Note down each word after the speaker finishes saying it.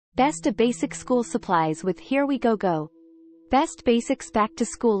Best of Basic School Supplies with HereWeGoGo. Best Basics Back to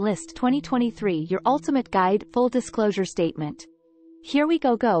School List 2023, your ultimate guide. Full disclosure statement.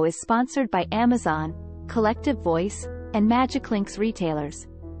 HereWeGoGo is sponsored by Amazon, Collective Voice, and Magic Links retailers.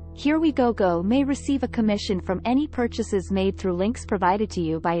 HereWeGoGo may receive a commission from any purchases made through links provided to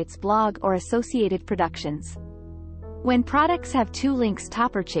you by its blog or associated productions. When products have two links to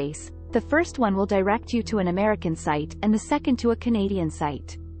purchase, the first one will direct you to an American site and the second to a Canadian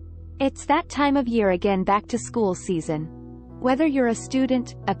site. It's that time of year again, back to school season. Whether you're a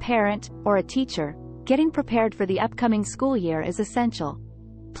student, a parent, or a teacher, getting prepared for the upcoming school year is essential.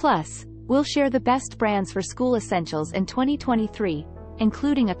 Plus, we'll share the best brands for school essentials in 2023,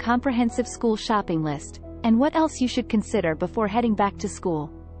 including a comprehensive school shopping list, and what else you should consider before heading back to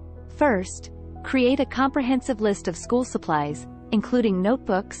school. First, create a comprehensive list of school supplies, including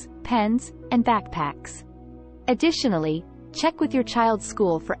notebooks, pens, and backpacks. Additionally, check with your child's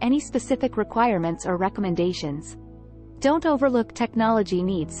school for any specific requirements or recommendations. Don't overlook technology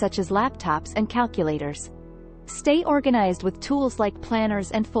needs such as laptops and calculators. Stay organized with tools like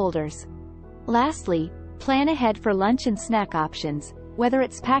planners and folders. Lastly, plan ahead for lunch and snack options, whether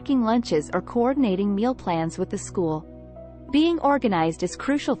it's packing lunches or coordinating meal plans with the school. Being organized is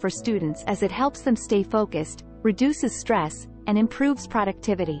crucial for students as it helps them stay focused, reduces stress, and improves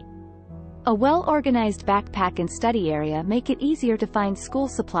productivity. A well-organized backpack and study area make it easier to find school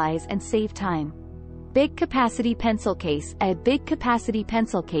supplies and save time. Big Capacity Pencil Case. A big capacity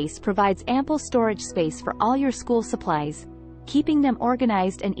pencil case provides ample storage space for all your school supplies, keeping them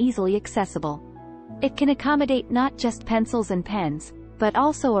organized and easily accessible. It can accommodate not just pencils and pens, but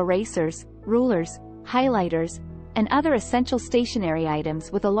also erasers, rulers, highlighters, and other essential stationery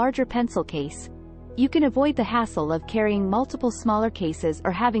items. With a larger pencil case, you can avoid the hassle of carrying multiple smaller cases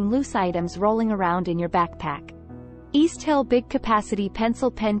or having loose items rolling around in your backpack. East Hill Big Capacity Pencil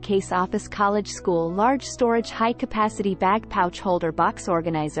Pen Case. Office, college, school, large storage, high capacity bag, pouch holder, box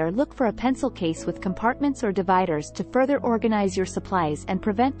organizer. Look for a pencil case with compartments or dividers to further organize your supplies and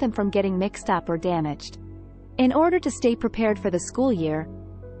prevent them from getting mixed up or damaged. In order to stay prepared for the school year,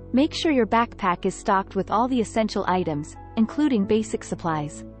 make sure your backpack is stocked with all the essential items, including basic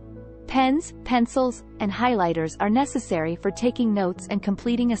supplies. Pens, pencils, and highlighters are necessary for taking notes and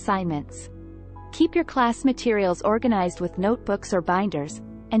completing assignments. Keep your class materials organized with notebooks or binders,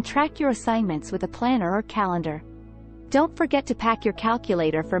 and track your assignments with a planner or calendar. Don't forget to pack your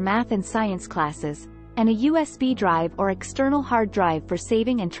calculator for math and science classes, and a USB drive or external hard drive for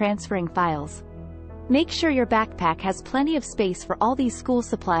saving and transferring files. Make sure your backpack has plenty of space for all these school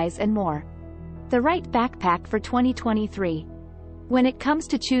supplies and more. The right backpack for 2023. When it comes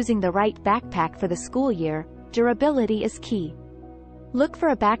to choosing the right backpack for the school year, durability is key. Look for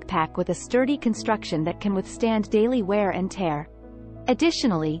a backpack with a sturdy construction that can withstand daily wear and tear.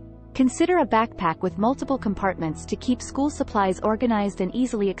 Additionally, consider a backpack with multiple compartments to keep school supplies organized and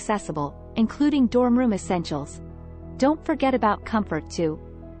easily accessible, including dorm room essentials. Don't forget about comfort too.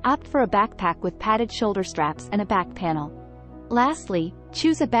 Opt for a backpack with padded shoulder straps and a back panel. Lastly,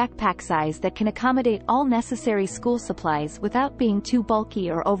 choose a backpack size that can accommodate all necessary school supplies without being too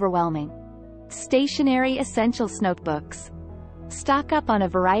bulky or overwhelming. Stationery essentials. Notebooks. Stock up on a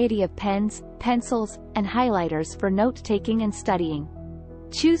variety of pens, pencils, and highlighters for note-taking and studying.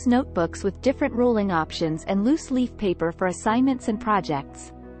 Choose notebooks with different ruling options and loose leaf paper for assignments and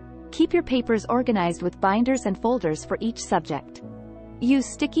projects. Keep your papers organized with binders and folders for each subject. Use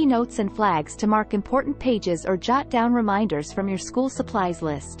sticky notes and flags to mark important pages or jot down reminders from your school supplies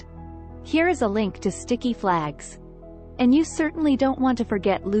list. Here is a link to sticky flags. And you certainly don't want to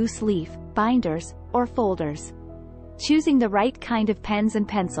forget loose leaf, binders, or folders. Choosing the right kind of pens and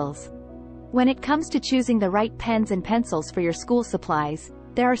pencils. When it comes to choosing the right pens and pencils for your school supplies,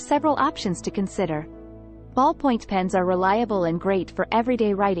 there are several options to consider. Ballpoint pens are reliable and great for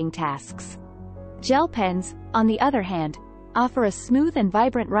everyday writing tasks. Gel pens, on the other hand, offer a smooth and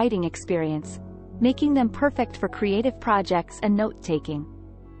vibrant writing experience, making them perfect for creative projects and note-taking.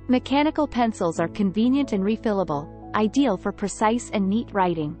 Mechanical pencils are convenient and refillable, ideal for precise and neat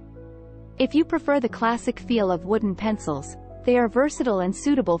writing. If you prefer the classic feel of wooden pencils, they are versatile and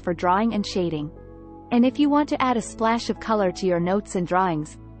suitable for drawing and shading. And if you want to add a splash of color to your notes and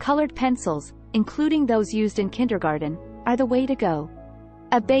drawings, colored pencils, including those used in kindergarten, are the way to go.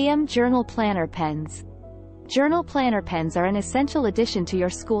 Bayam Journal Planner Pens. Journal planner pens are an essential addition to your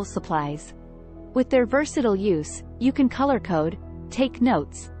school supplies. With their versatile use, you can color code, take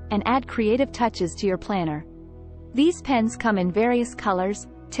notes, and add creative touches to your planner. These pens come in various colors,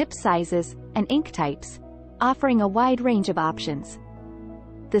 tip sizes, and ink types, offering a wide range of options.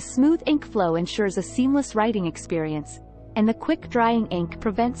 The smooth ink flow ensures a seamless writing experience, and the quick-drying ink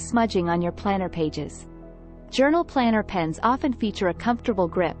prevents smudging on your planner pages. Journal planner pens often feature a comfortable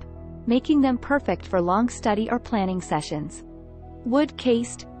grip, making them perfect for long study or planning sessions.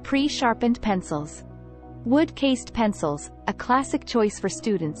 Wood-cased, pre-sharpened pencils. Wood-cased pencils, a classic choice for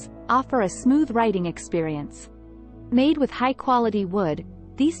students, offer a smooth writing experience. Made with high-quality wood,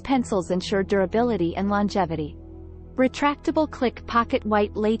 these pencils ensure durability and longevity. Retractable Click Pocket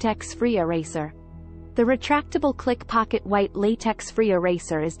White Latex-Free Eraser. The retractable Click Pocket White Latex-Free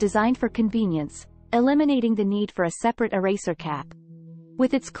Eraser is designed for convenience, eliminating the need for a separate eraser cap.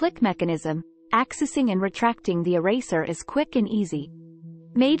 With its click mechanism, accessing and retracting the eraser is quick and easy.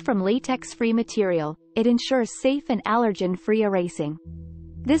 Made from latex-free material, it ensures safe and allergen-free erasing.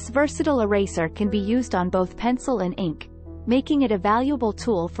 This versatile eraser can be used on both pencil and ink, making it a valuable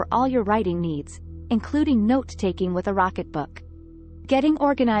tool for all your writing needs, including note-taking with a Rocketbook. Getting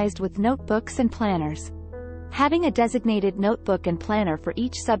organized with notebooks and planners. Having a designated notebook and planner for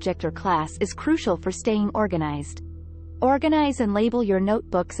each subject or class is crucial for staying organized. Organize and label your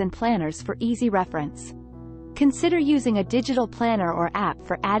notebooks and planners for easy reference. Consider using a digital planner or app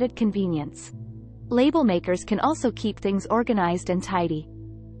for added convenience. Label makers can also keep things organized and tidy.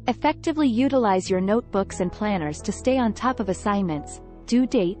 Effectively utilize your notebooks and planners to stay on top of assignments, due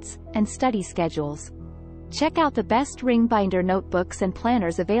dates, and study schedules. Check out the best ring binder notebooks and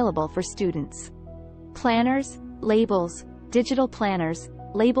planners available for students. Planners, labels, digital planners,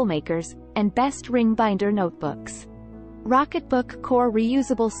 label makers, and best ring binder notebooks. Rocketbook Core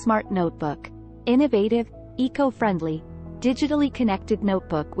Reusable Smart Notebook. Innovative, eco-friendly, digitally connected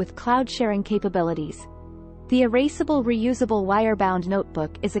notebook with cloud sharing capabilities. The erasable reusable wire-bound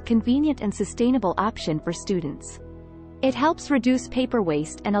notebook is a convenient and sustainable option for students. It helps reduce paper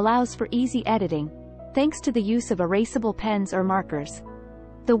waste and allows for easy editing, thanks to the use of erasable pens or markers.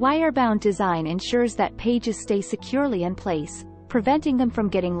 The wire-bound design ensures that pages stay securely in place, preventing them from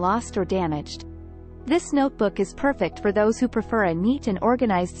getting lost or damaged. This notebook is perfect for those who prefer a neat and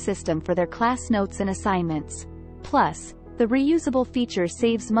organized system for their class notes and assignments. Plus, the reusable feature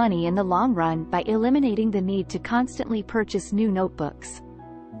saves money in the long run by eliminating the need to constantly purchase new notebooks.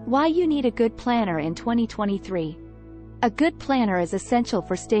 Why you need a good planner in 2023. A good planner is essential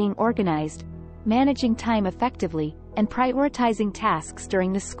for staying organized, managing time effectively, and prioritizing tasks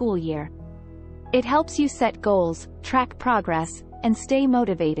during the school year. It helps you set goals, track progress, and stay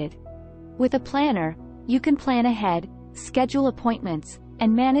motivated. With a planner, you can plan ahead, schedule appointments,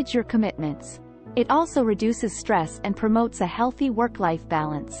 and manage your commitments. It also reduces stress and promotes a healthy work-life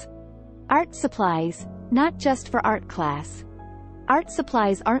balance. Art supplies, not just for art class. Art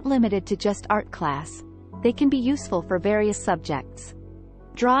supplies aren't limited to just art class. They can be useful for various subjects.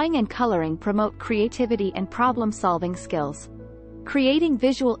 Drawing and coloring promote creativity and problem-solving skills. Creating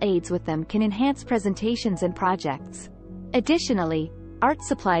visual aids with them can enhance presentations and projects. Additionally, art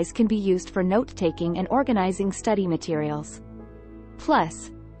supplies can be used for note-taking and organizing study materials.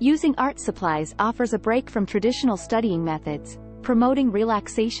 Plus, using art supplies offers a break from traditional studying methods, promoting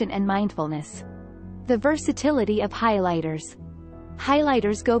relaxation and mindfulness. The versatility of highlighters.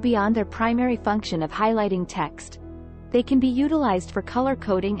 Highlighters go beyond their primary function of highlighting text. They can be utilized for color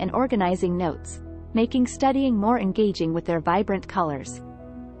coding and organizing notes, making studying more engaging with their vibrant colors.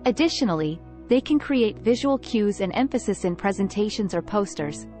 Additionally, they can create visual cues and emphasis in presentations or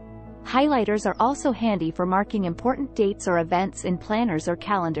posters. Highlighters are also handy for marking important dates or events in planners or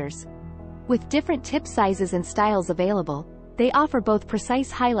calendars. With different tip sizes and styles available, they offer both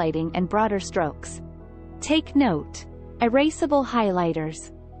precise highlighting and broader strokes. Take note. Erasable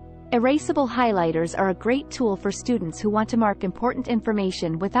highlighters. Erasable highlighters are a great tool for students who want to mark important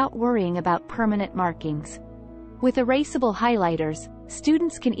information without worrying about permanent markings. With erasable highlighters,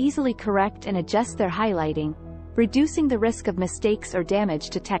 students can easily correct and adjust their highlighting, reducing the risk of mistakes or damage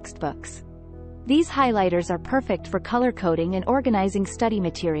to textbooks. These highlighters are perfect for color coding and organizing study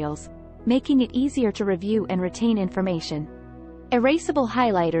materials, making it easier to review and retain information. Erasable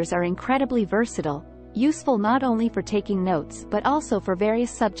highlighters are incredibly versatile, useful not only for taking notes but also for various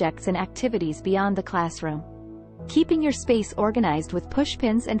subjects and activities beyond the classroom. Keeping your space organized with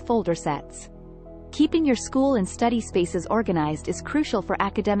pushpins and folder sets. Keeping your school and study spaces organized is crucial for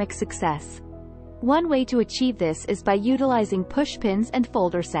academic success. One way to achieve this is by utilizing pushpins and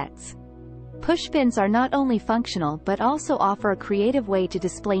folder sets. Pushpins are not only functional but also offer a creative way to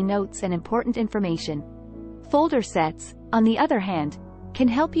display notes and important information. Folder sets, on the other hand, can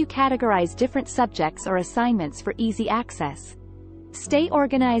help you categorize different subjects or assignments for easy access. Stay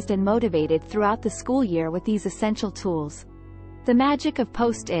organized and motivated throughout the school year with these essential tools. The magic of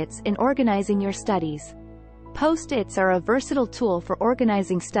Post-its in organizing your studies. Post-its are a versatile tool for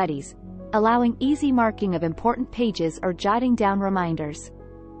organizing studies, allowing easy marking of important pages or jotting down reminders.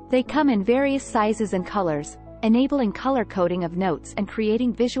 They come in various sizes and colors, enabling color coding of notes and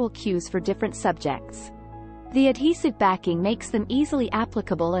creating visual cues for different subjects. The adhesive backing makes them easily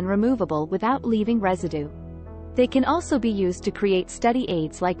applicable and removable without leaving residue. They can also be used to create study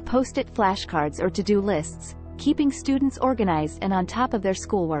aids like post-it flashcards or to-do lists, keeping students organized and on top of their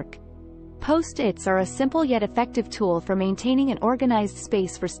schoolwork. Post-its are a simple yet effective tool for maintaining an organized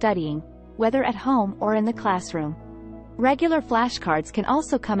space for studying, whether at home or in the classroom. Regular flashcards can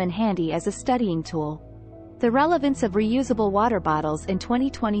also come in handy as a studying tool. The relevance of reusable water bottles in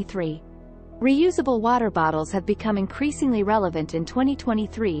 2023. Reusable water bottles have become increasingly relevant in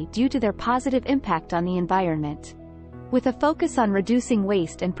 2023 due to their positive impact on the environment. With a focus on reducing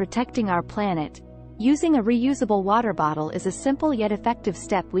waste and protecting our planet, using a reusable water bottle is a simple yet effective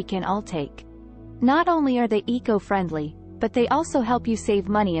step we can all take. Not only are they eco-friendly, but they also help you save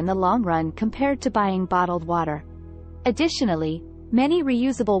money in the long run compared to buying bottled water. Additionally, many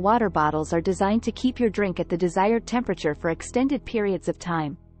reusable water bottles are designed to keep your drink at the desired temperature for extended periods of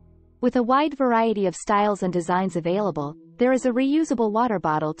time. With a wide variety of styles and designs available, there is a reusable water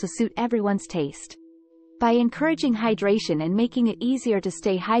bottle to suit everyone's taste. By encouraging hydration and making it easier to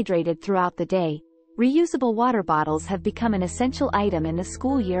stay hydrated throughout the day, reusable water bottles have become an essential item in the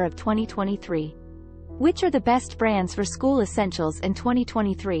school year of 2023. Which are the best brands for school essentials in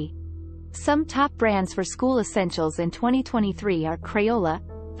 2023? Some top brands for school essentials in 2023 are Crayola,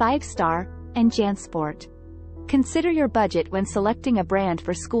 5 Star, and JanSport. Consider your budget when selecting a brand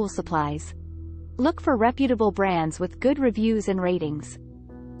for school supplies. Look for reputable brands with good reviews and ratings.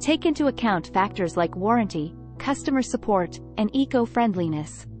 Take into account factors like warranty, customer support, and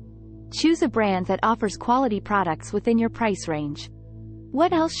eco-friendliness. Choose a brand that offers quality products within your price range.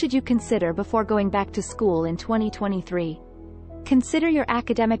 What else should you consider before going back to school in 2023? Consider your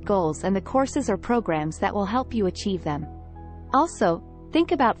academic goals and the courses or programs that will help you achieve them. Also,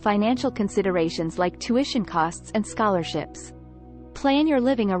 think about financial considerations like tuition costs and scholarships. Plan your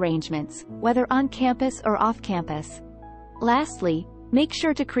living arrangements, whether on campus or off campus. Lastly, make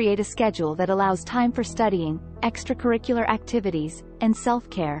sure to create a schedule that allows time for studying, extracurricular activities, and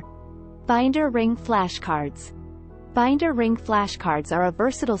self-care. Binder ring flashcards. Binder ring flashcards are a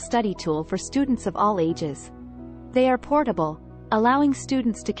versatile study tool for students of all ages. They are portable, allowing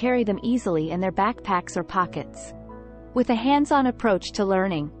students to carry them easily in their backpacks or pockets. With a hands-on approach to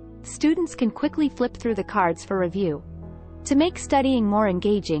learning, students can quickly flip through the cards for review. To make studying more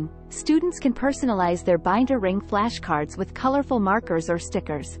engaging, students can personalize their binder ring flashcards with colorful markers or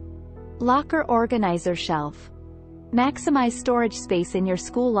stickers. Locker organizer shelf. Maximize storage space in your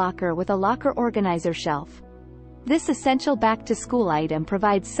school locker with a locker organizer shelf. This essential back-to-school item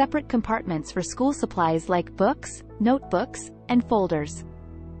provides separate compartments for school supplies like books, notebooks, and folders.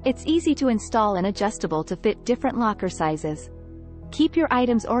 It's easy to install and adjustable to fit different locker sizes. Keep your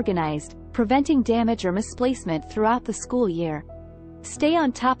items organized, preventing damage or misplacement throughout the school year. Stay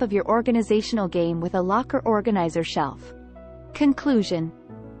on top of your organizational game with a locker organizer shelf. Conclusion.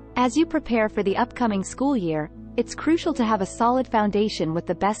 As you prepare for the upcoming school year, it's crucial to have a solid foundation with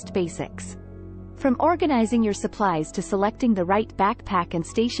the best basics. From organizing your supplies to selecting the right backpack and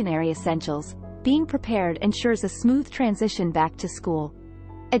stationery essentials, being prepared ensures a smooth transition back to school.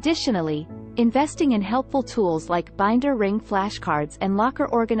 Additionally, investing in helpful tools like binder ring flashcards and locker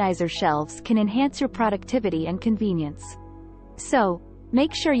organizer shelves can enhance your productivity and convenience. So,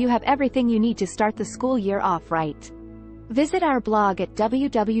 make sure you have everything you need to start the school year off right. Visit our blog at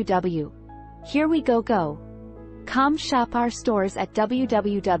www.HereWeGoGo.com. Shop our stores at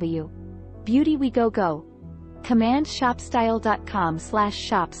www.BeautyWeGoGo. Command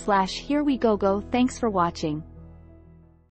shopstyle.com/shop/HereWeGoGo. Thanks for watching.